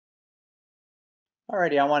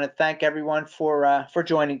Alrighty, I want to thank everyone for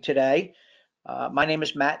joining today. My name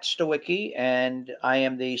is Matt Stawicki, and I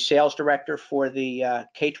am the sales director for the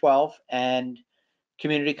K12 and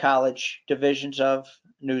community college divisions of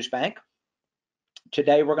NewsBank.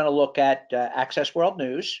 Today, we're going to look at Access World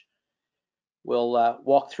News. We'll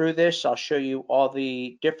walk through this. I'll show you all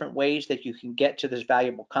the different ways that you can get to this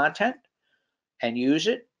valuable content and use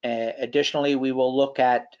it. Additionally, we will look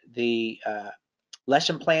at the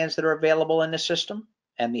lesson plans that are available in the system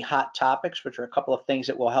and the hot topics, which are a couple of things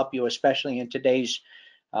that will help you, especially in today's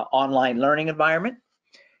online learning environment.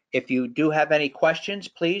 If you do have any questions,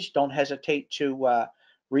 please don't hesitate to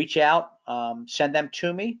reach out, send them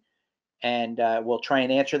to me, and we'll try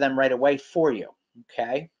and answer them right away for you.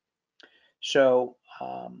 Okay. So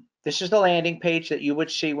this is the landing page that you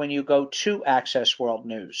would see when you go to Access World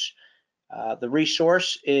News. The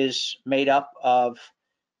resource is made up of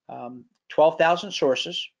 12,000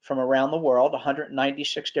 sources from around the world,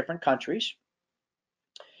 196 different countries.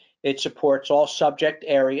 It supports all subject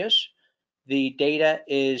areas. The data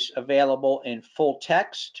is available in full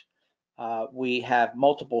text. We have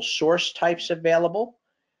multiple source types available,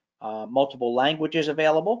 multiple languages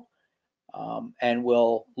available, and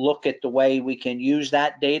we'll look at the way we can use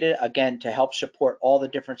that data, again, to help support all the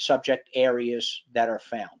different subject areas that are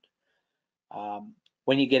found.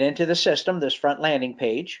 When you get into the system, this front landing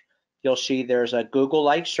page, you'll see there's a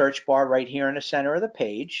Google-like search bar right here in the center of the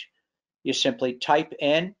page. You simply type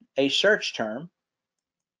in a search term,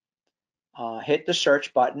 hit the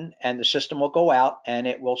search button, and the system will go out and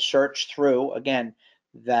it will search through, again,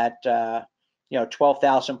 that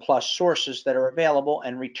 12,000 plus sources that are available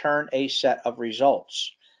and return a set of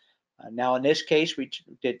results. Now, in this case, we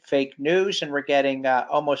did fake news and we're getting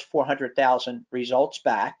almost 400,000 results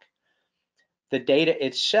back. The data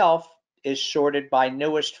itself is sorted by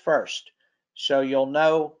newest first. So you'll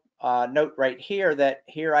note right here that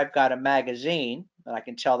here I've got a magazine, and I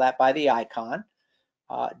can tell that by the icon,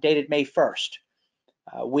 dated May 1st.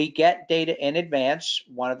 We get data in advance.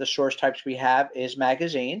 One of the source types we have is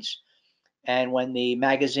magazines. And when the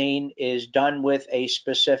magazine is done with a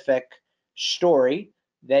specific story,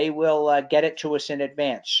 they will get it to us in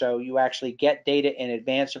advance. So you actually get data in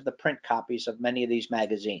advance of the print copies of many of these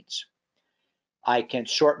magazines. I can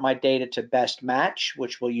sort my data to best match,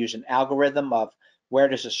 which will use an algorithm of where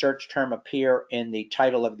does a search term appear in the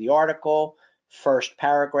title of the article, first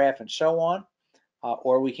paragraph, and so on,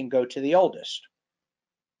 or we can go to the oldest.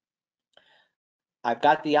 I've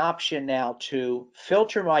got the option now to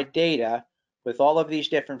filter my data with all of these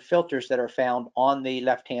different filters that are found on the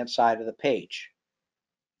left-hand side of the page.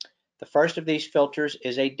 The first of these filters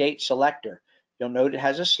is a date selector. You'll note it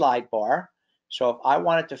has a slide bar. So if I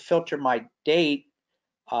wanted to filter my date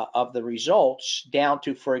of the results down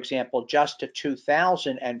to, for example, just to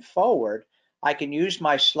 2000 and forward, I can use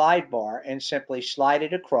my slide bar and simply slide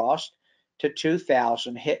it across to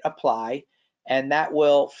 2000, hit apply, and that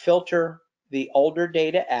will filter the older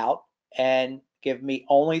data out and give me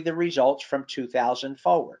only the results from 2000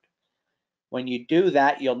 forward. When you do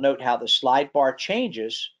that, you'll note how the slide bar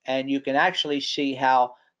changes, and you can actually see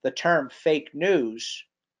how the term fake news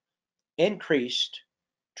increased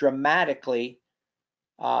dramatically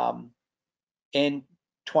in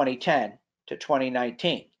 2010 to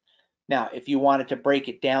 2019. Now, if you wanted to break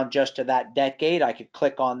it down just to that decade, I could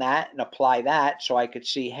click on that and apply that so I could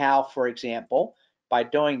see how, for example, by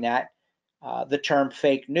doing that, the term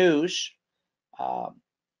fake news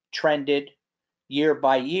trended year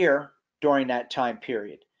by year during that time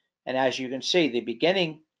period. And as you can see, the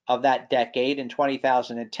beginning of that decade in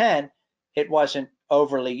 2010, it wasn't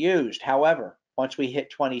overly used. However, once we hit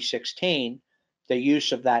 2016, the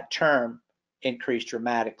use of that term increased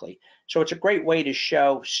dramatically. So it's a great way to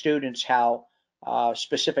show students how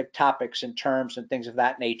specific topics and terms and things of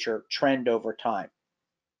that nature trend over time.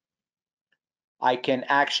 I can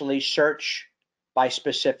actually search by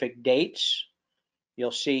specific dates.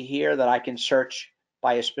 You'll see here that I can search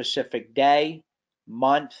by a specific day,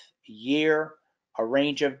 month, year, a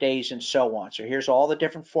range of days, and so on. So here's all the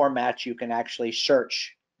different formats you can actually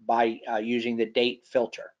search by using the date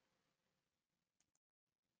filter.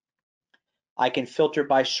 I can filter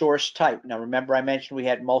by source type. Now remember I mentioned we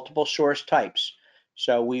had multiple source types.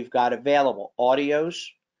 So we've got available audios,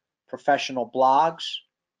 professional blogs,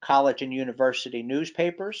 college and university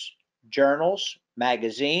newspapers, journals,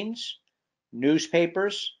 magazines,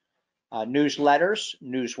 newspapers, newsletters,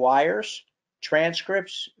 news wires,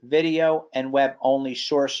 transcripts, video, and web-only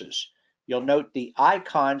sources. You'll note the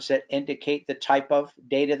icons that indicate the type of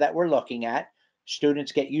data that we're looking at.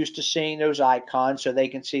 Students get used to seeing those icons so they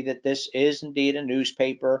can see that this is indeed a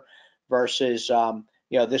newspaper versus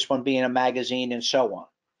this one being a magazine and so on,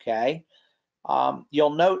 okay?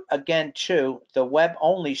 You'll note again too, the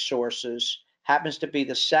web-only sources happens to be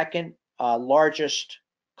the second largest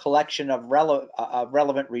collection of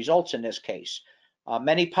relevant results in this case.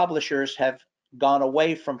 Many publishers have gone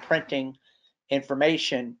away from printing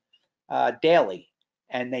information daily,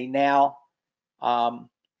 and they now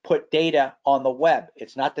put data on the web.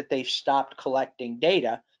 It's not that they've stopped collecting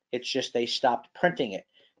data, it's just they stopped printing it,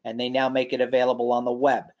 and they now make it available on the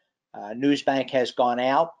web. NewsBank has gone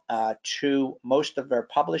out to most of their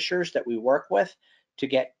publishers that we work with to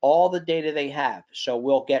get all the data they have. So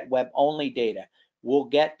we'll get web-only data, we'll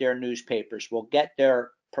get their newspapers, we'll get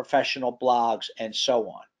their professional blogs, and so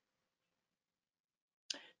on.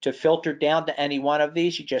 To filter down to any one of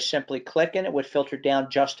these, you just simply click and it would filter down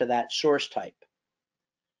just to that source type.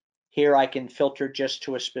 Here I can filter just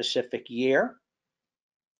to a specific year.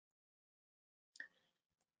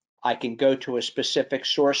 I can go to a specific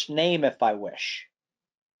source name if I wish.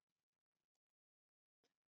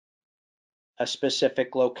 A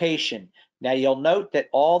specific location. Now you'll note that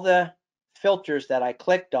all the filters that I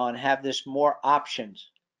clicked on have this more options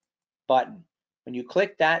button. When you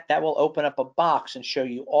click that, that will open up a box and show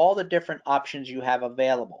you all the different options you have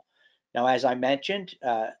available. Now, as I mentioned,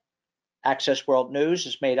 Access World News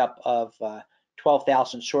is made up of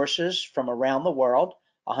 12,000 sources from around the world,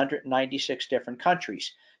 196 different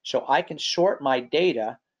countries. So I can sort my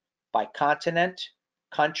data by continent,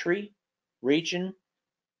 country, region,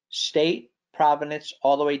 state, province,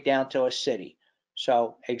 all the way down to a city.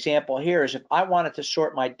 So example here is if I wanted to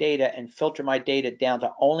sort my data and filter my data down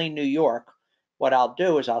to only New York, what I'll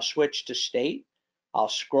do is I'll switch to state, I'll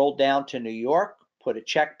scroll down to New York, put a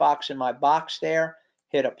checkbox in my box there,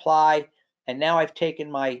 hit apply, and now I've taken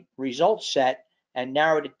my result set and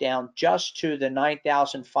narrowed it down just to the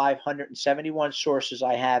 9,571 sources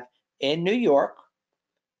I have in New York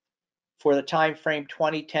for the time frame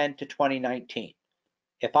 2010 to 2019.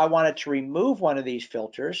 If I wanted to remove one of these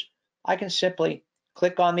filters, I can simply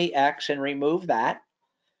click on the X and remove that.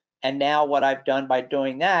 And now what I've done by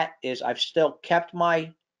doing that is I've still kept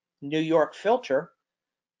my New York filter,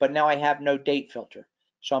 but now I have no date filter.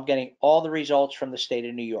 So I'm getting all the results from the state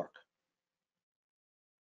of New York.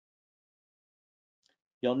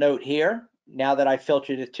 You'll note here, now that I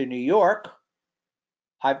filtered it to New York,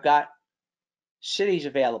 I've got cities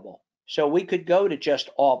available. So we could go to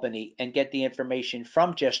just Albany and get the information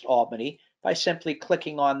from just Albany by simply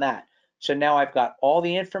clicking on that. So now I've got all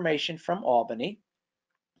the information from Albany,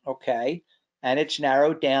 okay, and it's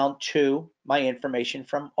narrowed down to my information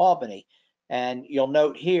from Albany. And you'll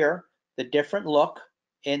note here the different look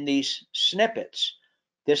in these snippets.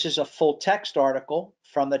 This is a full text article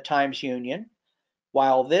from the Times-Union,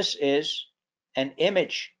 while this is an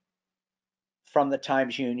image from the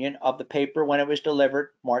Times-Union of the paper when it was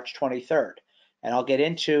delivered March 23rd. And I'll get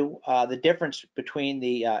into the difference between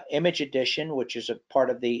the image edition, which is a part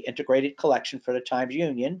of the integrated collection for the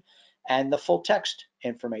Times-Union, and the full text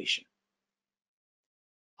information.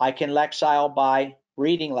 I can Lexile by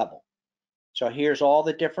reading level. So here's all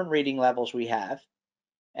the different reading levels we have.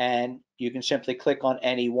 And you can simply click on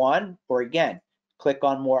any one, or again, click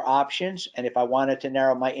on more options. And if I wanted to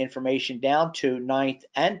narrow my information down to 9th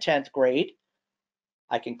and 10th grade,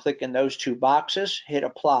 I can click in those two boxes, hit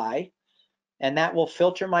apply, and that will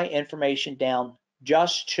filter my information down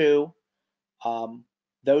just to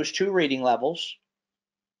those two reading levels.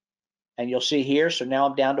 And you'll see here, so now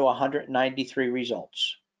I'm down to 193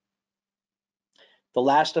 results. The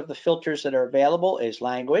last of the filters that are available is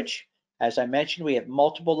language. As I mentioned, we have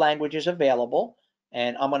multiple languages available,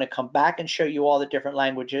 and I'm going to come back and show you all the different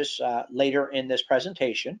languages later in this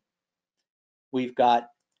presentation. We've got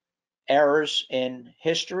errors in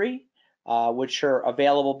history, which are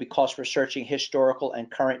available because we're searching historical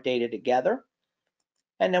and current data together.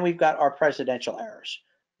 And then we've got our presidential errors,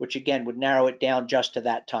 which again would narrow it down just to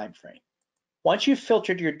that time frame. Once you've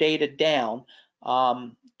filtered your data down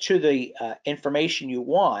to the information you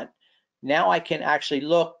want, now I can actually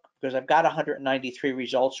look, because I've got 193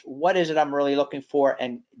 results, what is it I'm really looking for,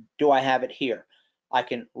 and do I have it here? I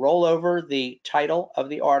can roll over the title of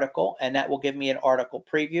the article, and that will give me an article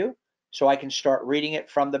preview, so I can start reading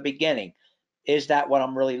it from the beginning. Is that what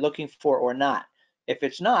I'm really looking for or not? If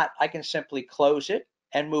it's not, I can simply close it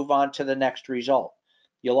and move on to the next result.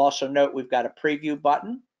 You'll also note we've got a preview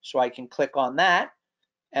button, so I can click on that,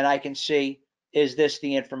 and I can see, is this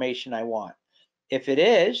the information I want? If it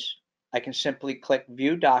is, I can simply click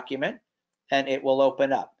View Document, and it will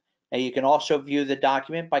open up. Now you can also view the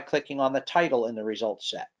document by clicking on the title in the results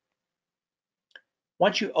set.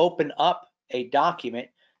 Once you open up a document,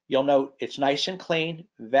 You'll note it's nice and clean,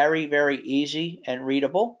 very, very easy and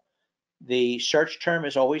readable. The search term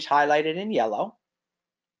is always highlighted in yellow.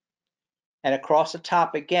 And across the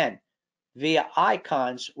top again, via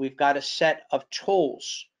icons, we've got a set of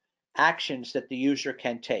tools, actions that the user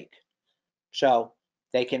can take. So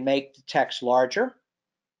they can make the text larger,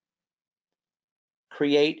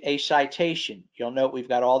 create a citation. You'll note we've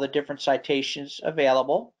got all the different citations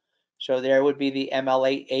available. So there would be the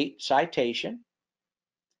MLA8 citation.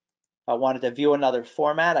 If I wanted to view another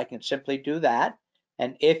format, I can simply do that.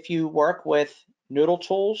 And if you work with Noodle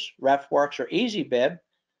Tools, RefWorks, or EasyBib,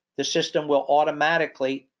 the system will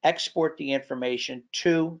automatically export the information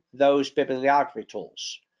to those bibliography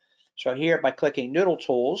tools. So here, by clicking Noodle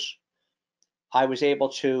Tools, I was able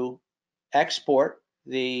to export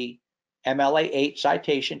the MLA8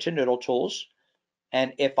 citation to Noodle Tools.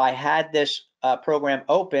 And if I had this program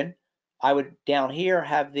open, I would down here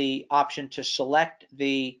have the option to select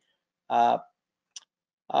the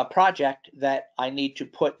project that I need to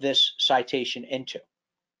put this citation into.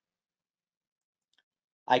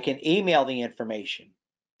 I can email the information.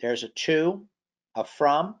 There's a to, a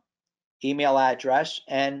from, email address,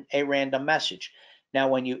 and a random message. Now,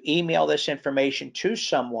 when you email this information to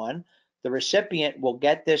someone, the recipient will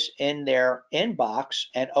get this in their inbox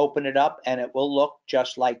and open it up, and it will look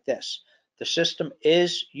just like this. The system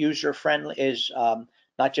is user-friendly,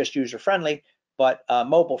 not just user-friendly, but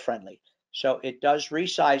mobile-friendly. So it does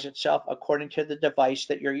resize itself according to the device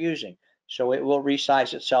that you're using. So it will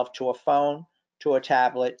resize itself to a phone, to a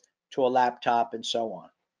tablet, to a laptop, and so on.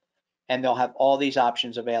 And they'll have all these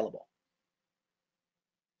options available.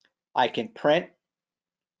 I can print,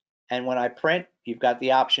 and when I print, you've got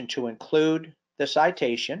the option to include the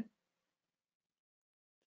citation.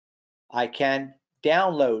 I can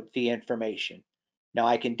download the information. Now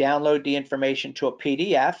I can download the information to a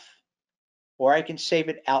PDF, or I can save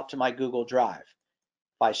it out to my Google Drive.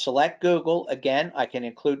 If I select Google, again, I can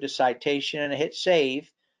include the citation and hit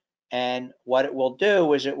save. And what it will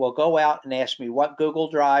do is it will go out and ask me what Google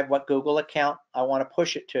Drive, what Google account I want to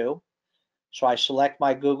push it to. So I select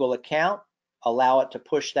my Google account, allow it to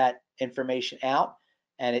push that information out,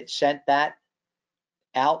 and it sent that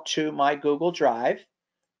out to my Google Drive,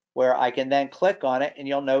 where I can then click on it, and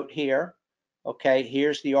you'll note here, okay,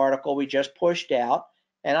 here's the article we just pushed out,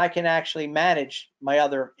 and I can actually manage my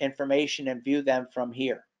other information and view them from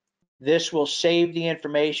here. This will save the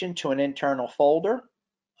information to an internal folder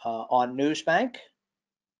on NewsBank.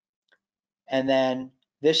 And then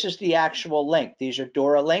this is the actual link. These are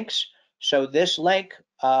Dora links. So this link,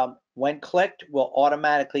 when clicked, will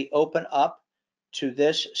automatically open up to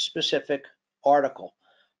this specific article.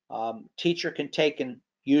 Teacher can take and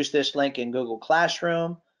use this link in Google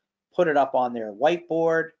Classroom, put it up on their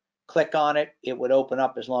whiteboard, click on it. It would open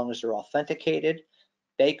up as long as they're authenticated.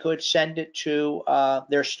 They could send it to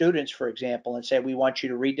their students, for example, and say, we want you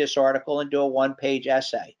to read this article and do a one-page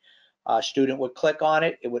essay. A student would click on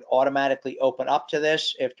it. It would automatically open up to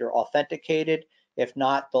this if they're authenticated. If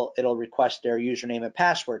not, it'll request their username and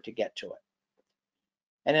password to get to it.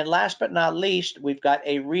 And then last but not least, we've got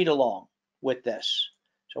a read-along with this.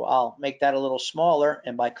 So I'll make that a little smaller,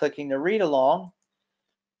 and by clicking the read-along,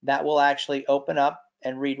 that will actually open up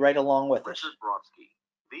and read right along with us.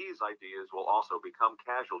 These ideas will also become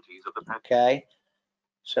casualties of the pandemic. Okay,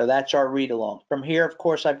 so that's our read along. From here, of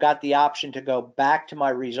course, I've got the option to go back to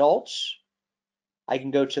my results. I can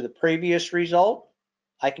go to the previous result.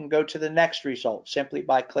 I can go to the next result simply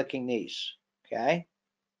by clicking these. Okay,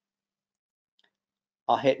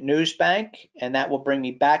 I'll hit NewsBank, and that will bring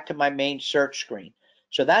me back to my main search screen.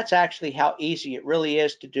 So that's actually how easy it really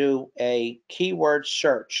is to do a keyword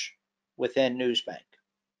search within NewsBank.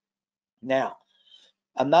 Now,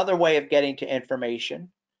 another way of getting to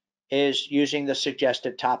information is using the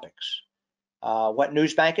suggested topics. What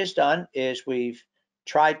NewsBank has done is we've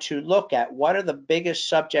tried to look at what are the biggest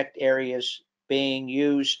subject areas being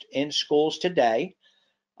used in schools today.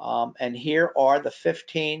 And here are the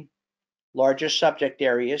 15 largest subject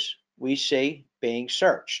areas we see being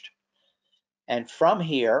searched. And from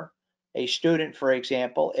here, a student, for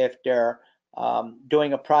example, if they're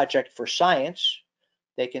doing a project for science,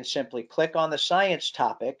 they can simply click on the science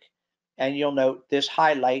topic, and you'll note this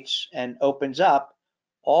highlights and opens up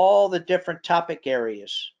all the different topic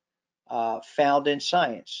areas found in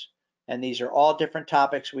science. And these are all different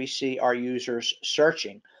topics we see our users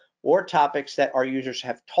searching, or topics that our users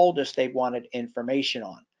have told us they wanted information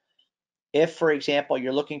on. If, for example,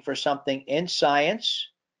 you're looking for something in science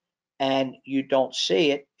and you don't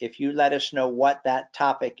see it, if you let us know what that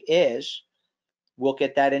topic is, we'll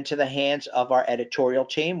get that into the hands of our editorial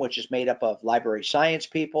team, which is made up of library science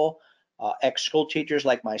people, ex-school teachers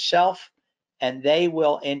like myself, and they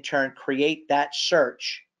will in turn create that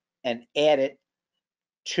search and add it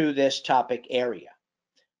to this topic area.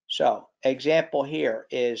 So example here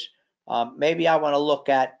is maybe I want to look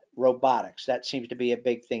at robotics. That seems to be a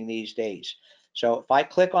big thing these days. So if I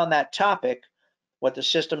click on that topic, what the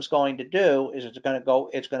system's going to do is it's going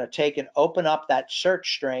to take and open up that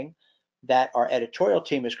search string that our editorial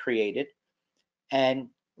team has created and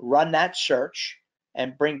run that search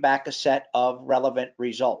and bring back a set of relevant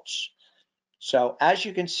results. So as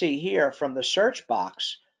you can see here from the search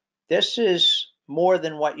box, this is more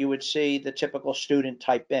than what you would see the typical student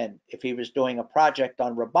type in. If he was doing a project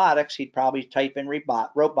on robotics, he'd probably type in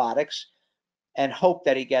robotics and hope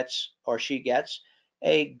that he gets or she gets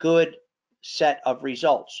a good set of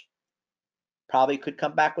results. Probably could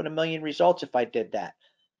come back with 1,000,000 results if I did that.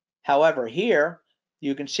 However, here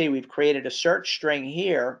you can see we've created a search string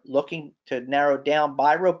here looking to narrow down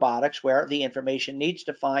by robotics where the information needs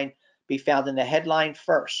to be found in the headline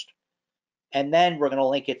first. And then we're going to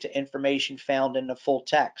link it to information found in the full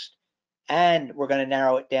text. And we're going to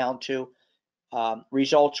narrow it down to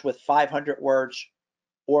results with 500 words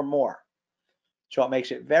or more. So it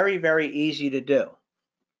makes it very, very easy to do.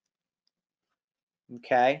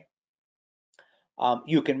 Okay.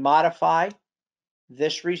 You can modify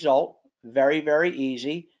this result very, very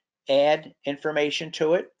easy. Add information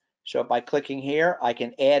to it. So by clicking here, I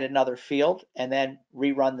can add another field and then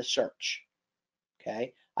rerun the search.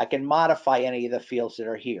 Okay. I can modify any of the fields that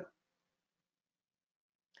are here.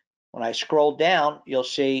 When I scroll down, you'll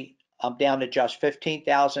see I'm down to just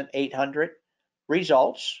 15,800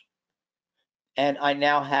 results. And I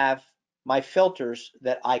now have my filters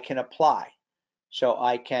that I can apply. So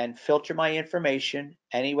I can filter my information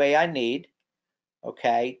any way I need,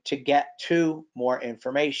 okay, to get to more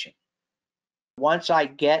information. Once I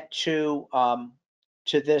get to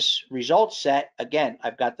this result set, again,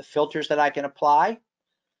 I've got the filters that I can apply,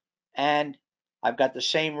 and I've got the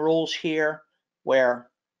same rules here where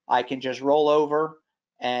I can just roll over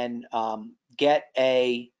and get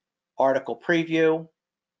a article preview,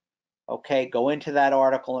 okay, go into that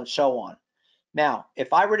article and so on. Now,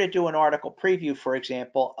 if I were to do an article preview, for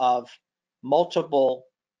example, of multiple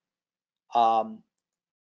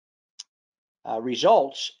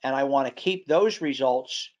results, and I want to keep those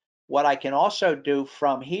results, what I can also do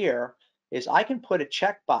from here is I can put a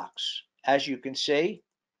checkbox, as you can see,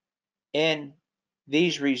 in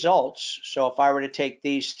these results. So if I were to take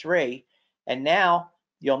these three, and now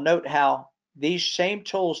you'll note how these same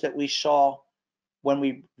tools that we saw when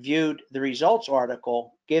we viewed the results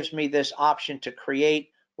article gives me this option to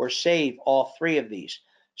create or save all three of these.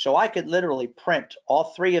 So I could literally print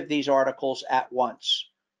all three of these articles at once,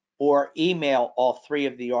 or email all three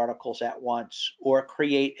of the articles at once, or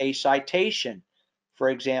create a citation, for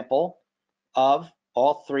example, of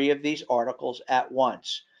all three of these articles at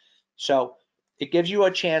once. So it gives you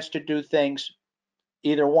a chance to do things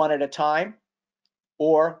either one at a time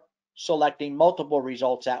or selecting multiple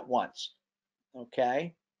results at once.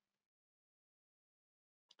 Okay.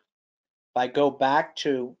 If I go back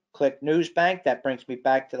to click NewsBank, that brings me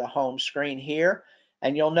back to the home screen here.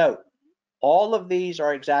 And you'll note all of these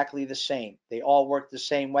are exactly the same. They all work the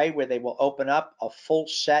same way, where they will open up a full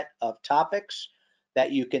set of topics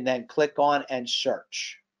that you can then click on and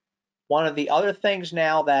search. One of the other things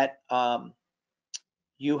now that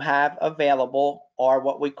you have available are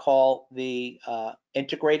what we call the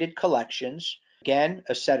integrated collections. Again,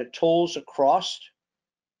 a set of tools across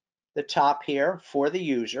the top here for the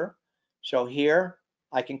user. So here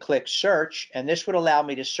I can click search, and this would allow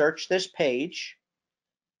me to search this page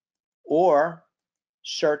or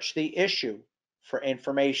search the issue for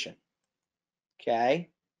information. Okay.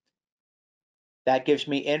 That gives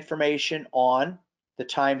me information on the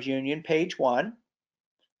Times Union page 1.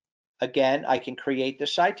 Again, I can create the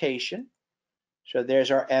citation. So there's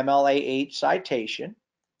our MLA 8 citation.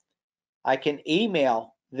 I can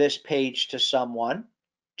email this page to someone,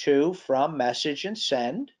 to, from, message, and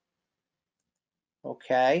send.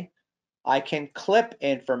 Okay. I can clip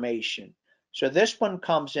information. So this one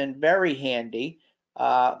comes in very handy.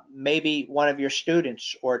 Maybe one of your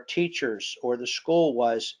students or teachers or the school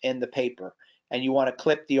was in the paper and you want to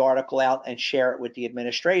clip the article out and share it with the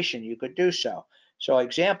administration, you could do so. So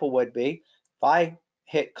example would be if I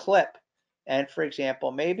hit clip, and for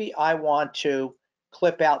example, maybe I want to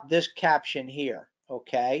clip out this caption here.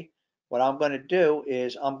 Okay. What I'm going to do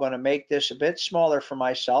is I'm going to make this a bit smaller for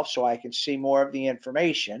myself so I can see more of the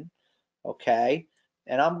information. Okay,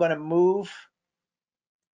 and I'm going to move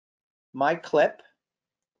my clip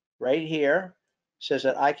right here so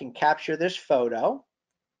that I can capture this photo.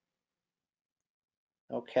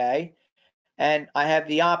 Okay, And I have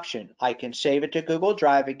the option. I can save it to Google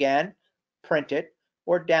Drive again, print it,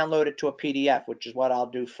 or download it to a PDF, which is what I'll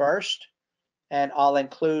do first. And I'll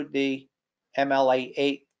include the MLA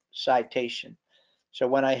 8 citation. So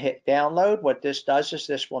when I hit download, what this does is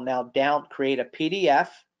this will now create a PDF,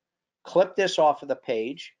 clip this off of the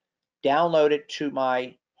page, download it to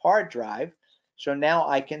my hard drive. So now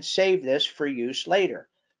I can save this for use later.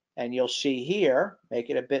 And you'll see here, make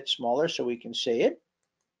it a bit smaller so we can see it.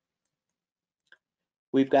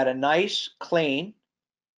 We've got a nice, clean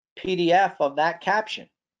PDF of that caption.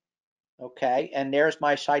 Okay, and there's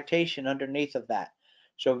my citation underneath of that.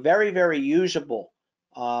 So very, very usable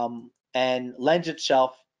and lends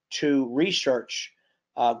itself to research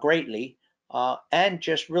greatly and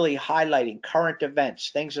just really highlighting current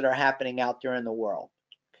events, things that are happening out there in the world.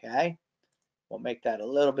 Okay, we'll make that a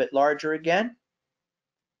little bit larger again.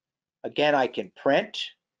 Again, I can print,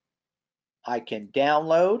 I can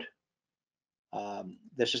download.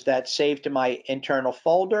 This is that saved to my internal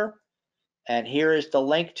folder. And here is the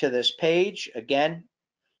link to this page. Again,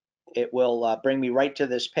 it will bring me right to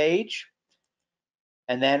this page.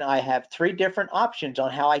 And then I have 3 different options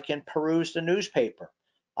on how I can peruse the newspaper.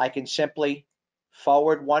 I can simply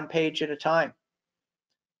forward one page at a time.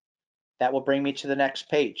 That will bring me to the next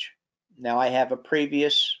page. Now I have a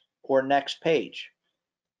previous or next page.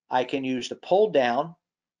 I can use the pull down.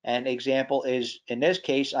 An example is, in this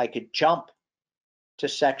case, I could jump to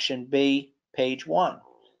section B, page 1.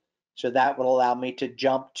 So that will allow me to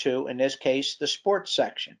jump to, in this case, the sports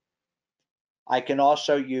section. I can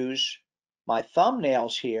also use my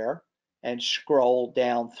thumbnails here and scroll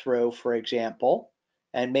down through, for example,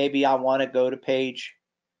 and maybe I want to go to page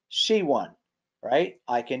C1, right?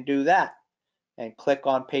 I can do that and click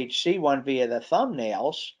on page C1 via the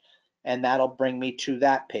thumbnails, and that'll bring me to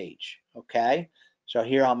that page, okay? So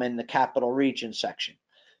here I'm in the capital region section.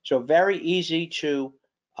 So very easy to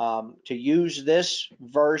use this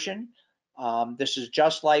version. This is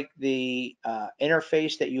just like the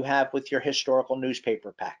interface that you have with your historical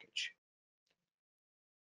newspaper package.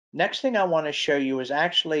 Next thing I want to show you is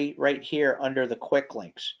actually right here under the quick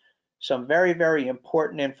links. Some very, very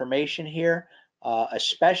important information here,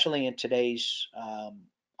 especially in today's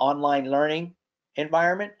online learning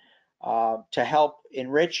environment, to help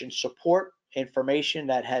enrich and support information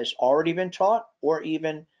that has already been taught or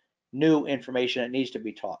even new information that needs to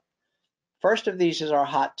be taught. First of these is our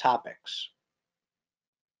hot topics.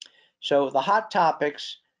 So the hot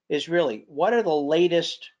topics is really what are the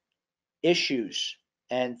latest issues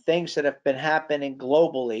and things that have been happening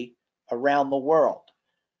globally around the world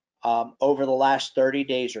over the last 30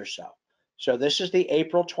 days or so. So this is the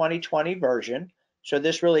April 2020 version. So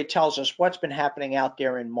this really tells us what's been happening out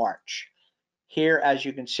there in March. Here, as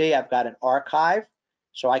you can see, I've got an archive.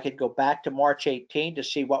 So I could go back to March 18 to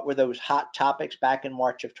see what were those hot topics back in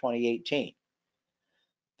March of 2018.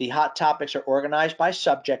 The hot topics are organized by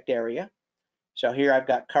subject area. So here I've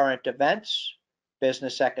got current events,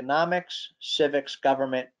 business economics, civics,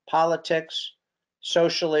 government, politics,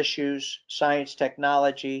 social issues, science,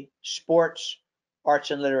 technology, sports,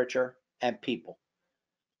 arts and literature, and people.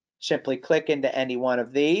 Simply click into any one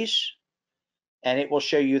of these, and it will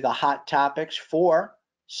show you the hot topics for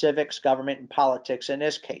civics, government, and politics in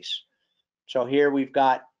this case. So here we've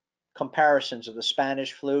got comparisons of the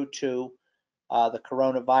Spanish flu to the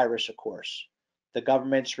coronavirus, of course, the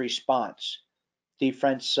government's response,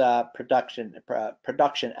 Defense Production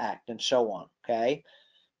Act, and so on, okay?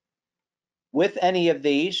 With any of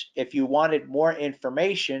these, if you wanted more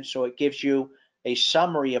information, so it gives you a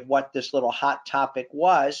summary of what this little hot topic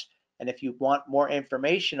was, and if you want more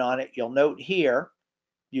information on it, you'll note here,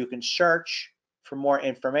 you can search for more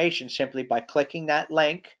information simply by clicking that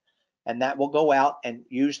link, and that will go out and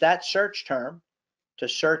use that search term to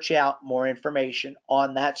search out more information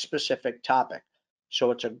on that specific topic. So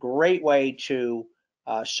it's a great way to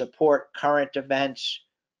support current events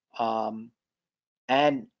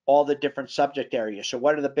and all the different subject areas. So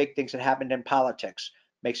what are the big things that happened in politics?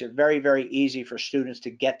 Makes it very, very easy for students to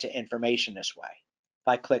get to information this way. If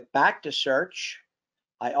I click back to search,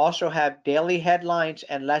 I also have daily headlines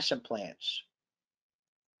and lesson plans.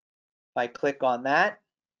 If I click on that,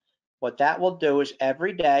 what that will do is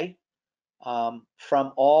every day,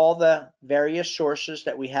 from all the various sources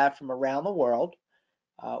that we have from around the world,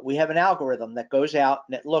 we have an algorithm that goes out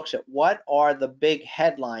and it looks at what are the big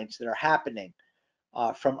headlines that are happening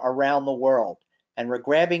from around the world. And we're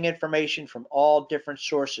grabbing information from all different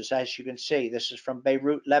sources. As you can see, this is from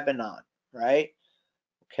Beirut, Lebanon, right?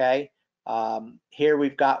 Okay. Here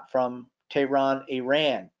we've got from Tehran,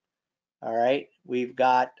 Iran. All right. We've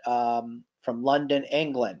got from London,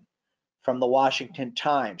 England, from the Washington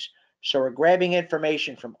Times. So we're grabbing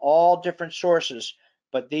information from all different sources,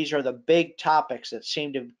 but these are the big topics that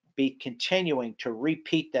seem to be continuing to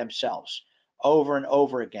repeat themselves over and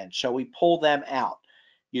over again. So we pull them out.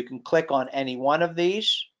 You can click on any one of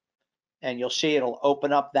these and you'll see it'll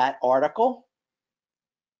open up that article,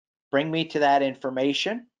 bring me to that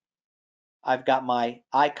information. I've got my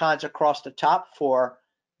icons across the top for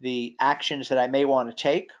the actions that I may want to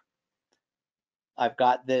take. I've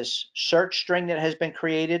got this search string that has been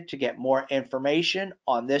created to get more information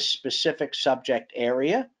on this specific subject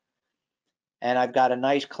area. And I've got a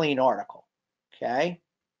nice clean article. Okay.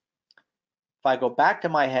 If I go back to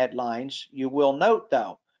my headlines, you will note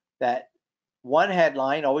though that one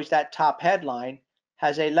headline, always that top headline,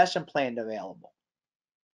 has a lesson plan available.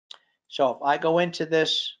 So if I go into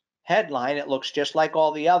this headline, it looks just like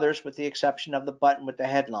all the others with the exception of the button with the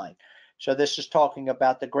headline. So this is talking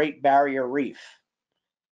about the Great Barrier Reef.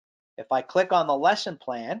 If I click on the lesson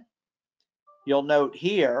plan, you'll note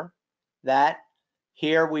here that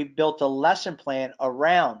here we've built a lesson plan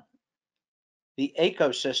around the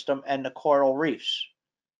ecosystem and the coral reefs.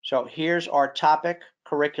 So here's our topic,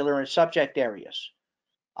 curricular, and subject areas.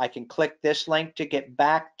 I can click this link to get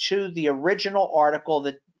back to the original article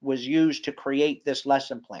that was used to create this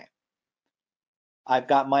lesson plan. I've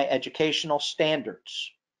got my educational standards.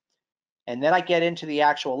 And then I get into the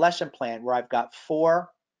actual lesson plan where I've got 4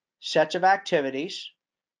 sets of activities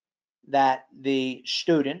that the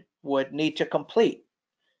student would need to complete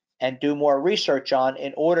and do more research on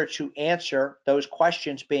in order to answer those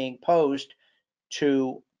questions being posed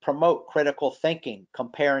to promote critical thinking,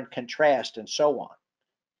 compare and contrast, and so on.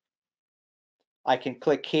 I can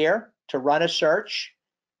click here to run a search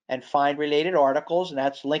and find related articles, and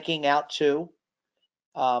that's linking out to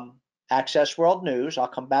Access World News. I'll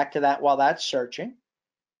come back to that while that's searching.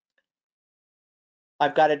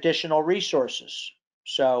 I've got additional resources.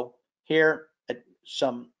 So here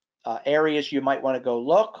some areas you might want to go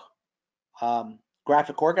look.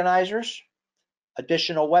 Graphic organizers,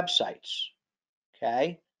 additional websites.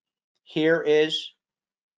 Okay, here is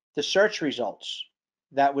the search results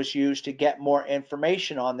that was used to get more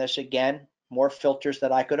information on this. Again, more filters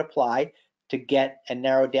that I could apply to get and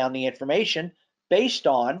narrow down the information based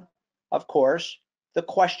on, of course, the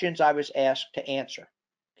questions I was asked to answer.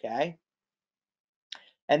 Okay,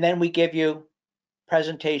 and then we give you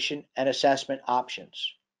presentation and assessment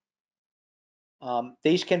options.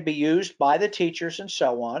 These can be used by the teachers and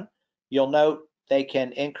so on. You'll note they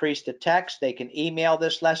can increase the text, they can email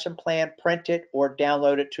this lesson plan, print it, or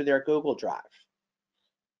download it to their Google Drive.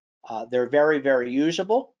 They're very, very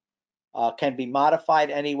usable, can be modified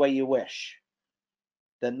any way you wish.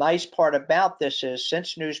 The nice part about this is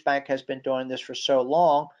since NewsBank has been doing this for so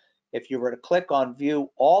long, if you were to click on view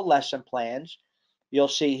all lesson plans, you'll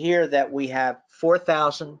see here that we have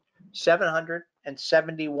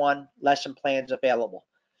 4,771 lesson plans available.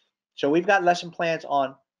 So we've got lesson plans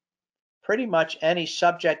on pretty much any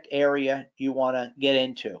subject area you want to get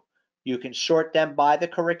into. You can sort them by the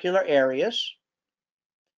curricular areas,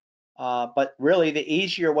 but really the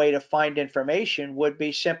easier way to find information would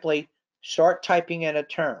be simply start typing in a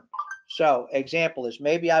term. So example is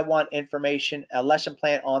maybe I want information, a lesson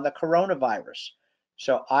plan on the coronavirus.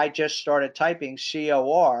 So I just started typing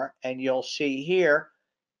COR and you'll see here,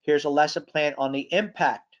 here's a lesson plan on the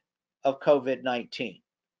impact of COVID-19.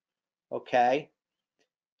 Okay.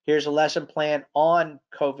 Here's a lesson plan on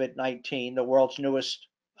COVID-19, the world's newest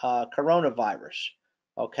coronavirus.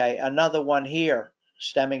 Okay. Another one here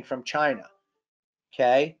stemming from China.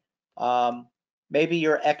 Okay. Maybe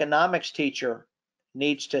your economics teacher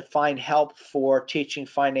needs to find help for teaching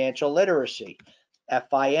financial literacy,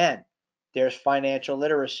 FIN. There's financial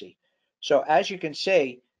literacy. So as you can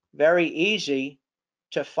see, very easy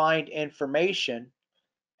to find information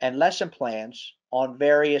and lesson plans on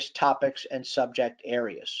various topics and subject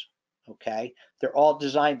areas. Okay, they're all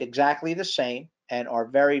designed exactly the same and are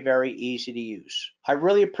very, very easy to use. I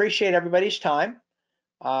really appreciate everybody's time.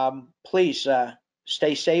 Please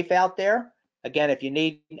stay safe out there. Again, if you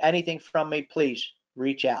need anything from me, please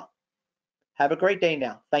reach out. Have a great day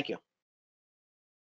now. Thank you.